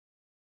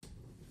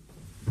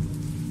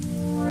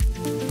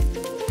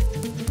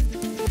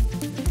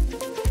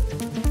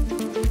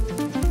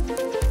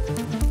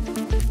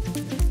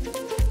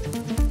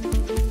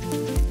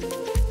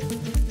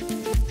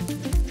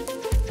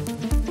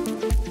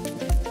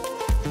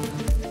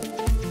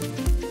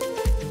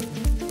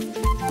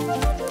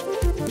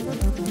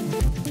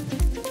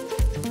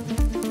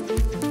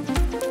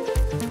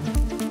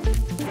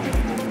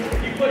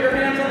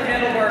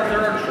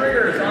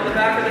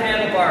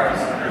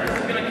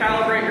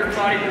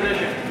body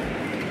position.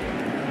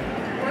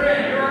 We're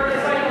in. You're in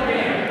the cycle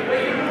game. The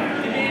way you move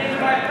the game is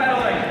by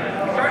pedaling.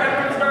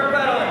 Everyone start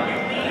pedaling. You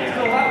lean to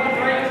the left and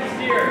right to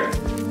steer.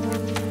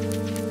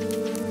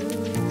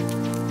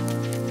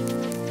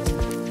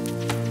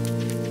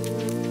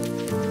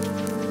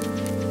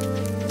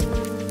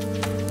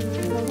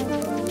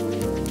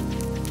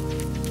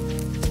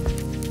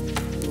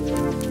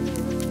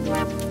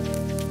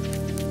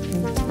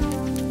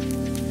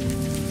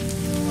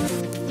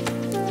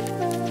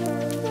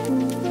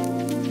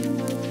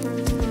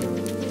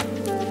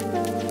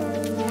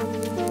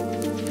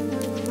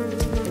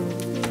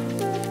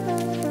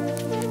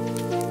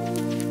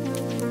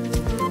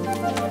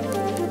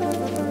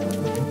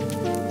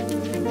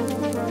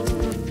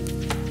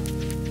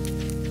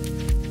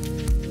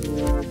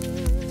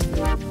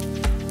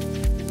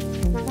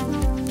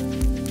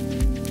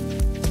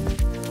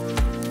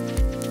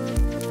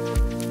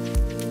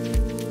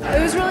 It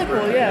was really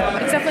cool, yeah.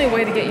 It's definitely a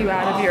way to get you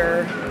out of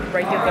your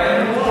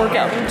regular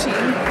workout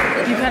routine.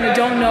 You kind of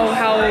don't know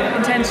how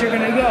intense you're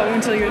going to go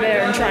until you're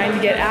there and trying to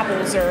get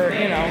apples or,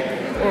 you know,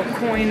 or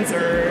coins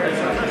or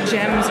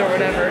gems or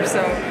whatever.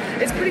 So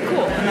it's pretty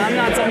cool. And I'm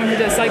not someone who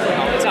does cycling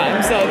all the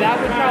time, so that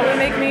would probably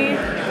make me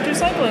do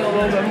cycling a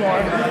little bit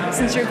more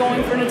since you're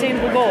going for an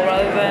attainable goal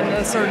rather than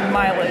a certain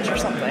mileage or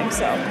something.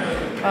 So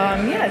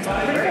yeah, it's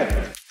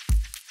pretty cool.